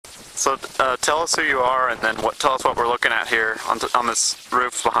So tell us who you are, and then tell us what we're looking at here on this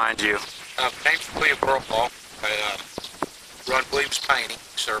roof behind you. Name's William Burlaw. I run Williams Painting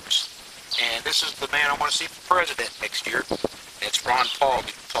Service, and this is the man I want to see for president next year. It's Ron Paul,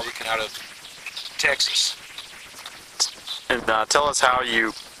 the Republican out of Texas. And tell us how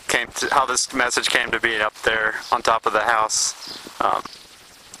how this message came to be up there on top of the house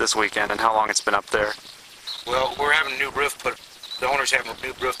this weekend, and how long it's been up there. Well, we're having a new roof the owner's having a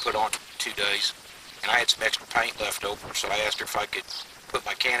new roof put on in 2 days, and I had some extra paint left over, so I asked her if I could put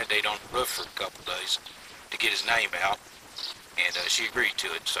my candidate on the roof for a couple of days to get his name out, and she agreed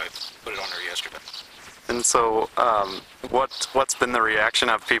to it, so I put it on there yesterday. And so, what's been the reaction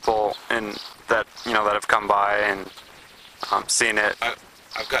of people that have come by and seen it?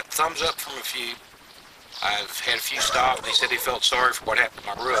 I've got thumbs up from a few. I've had a few stop. They said they felt sorry for what happened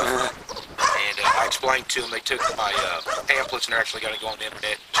to my roof, and I explained to them. They took my pamphlets and they're actually going to go on the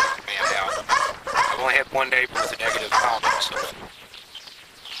internet and check the man out. I've only had one neighbor with a negative comment, so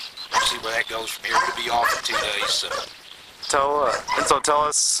we'll see where that goes from here. It'll be off in 2 days. So. Tell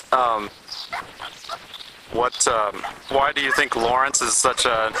us why do you think Lawrence is such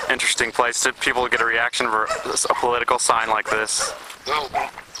an interesting place to people to get a reaction for a political sign like this? Well, I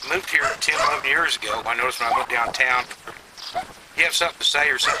moved here 10, 11 years ago. I noticed when I went downtown, if you have something to say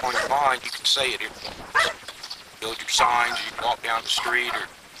or something on your mind, you can say it here. Build your signs, or you can walk down the street,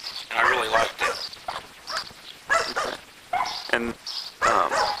 and I really liked it. Okay. And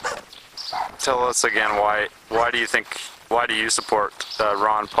tell us again, why do you support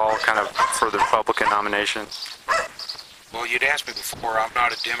Ron Paul kind of for the Republican nomination? Well, you'd asked me before. I'm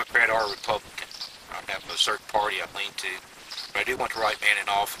not a Democrat or a Republican. I have a certain party I lean to. But I do want the right man in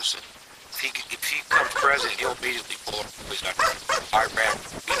office, and if he becomes president, he'll immediately pull up. He's not Iraq,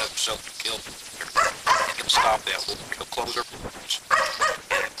 beat up himself and kill him. He'll stop that. He'll close our borders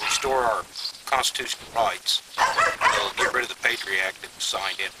and restore our constitutional rights. He'll get rid of the Patriot Act that was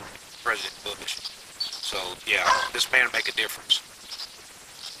signed in President Bush. So, yeah, this man will make a difference.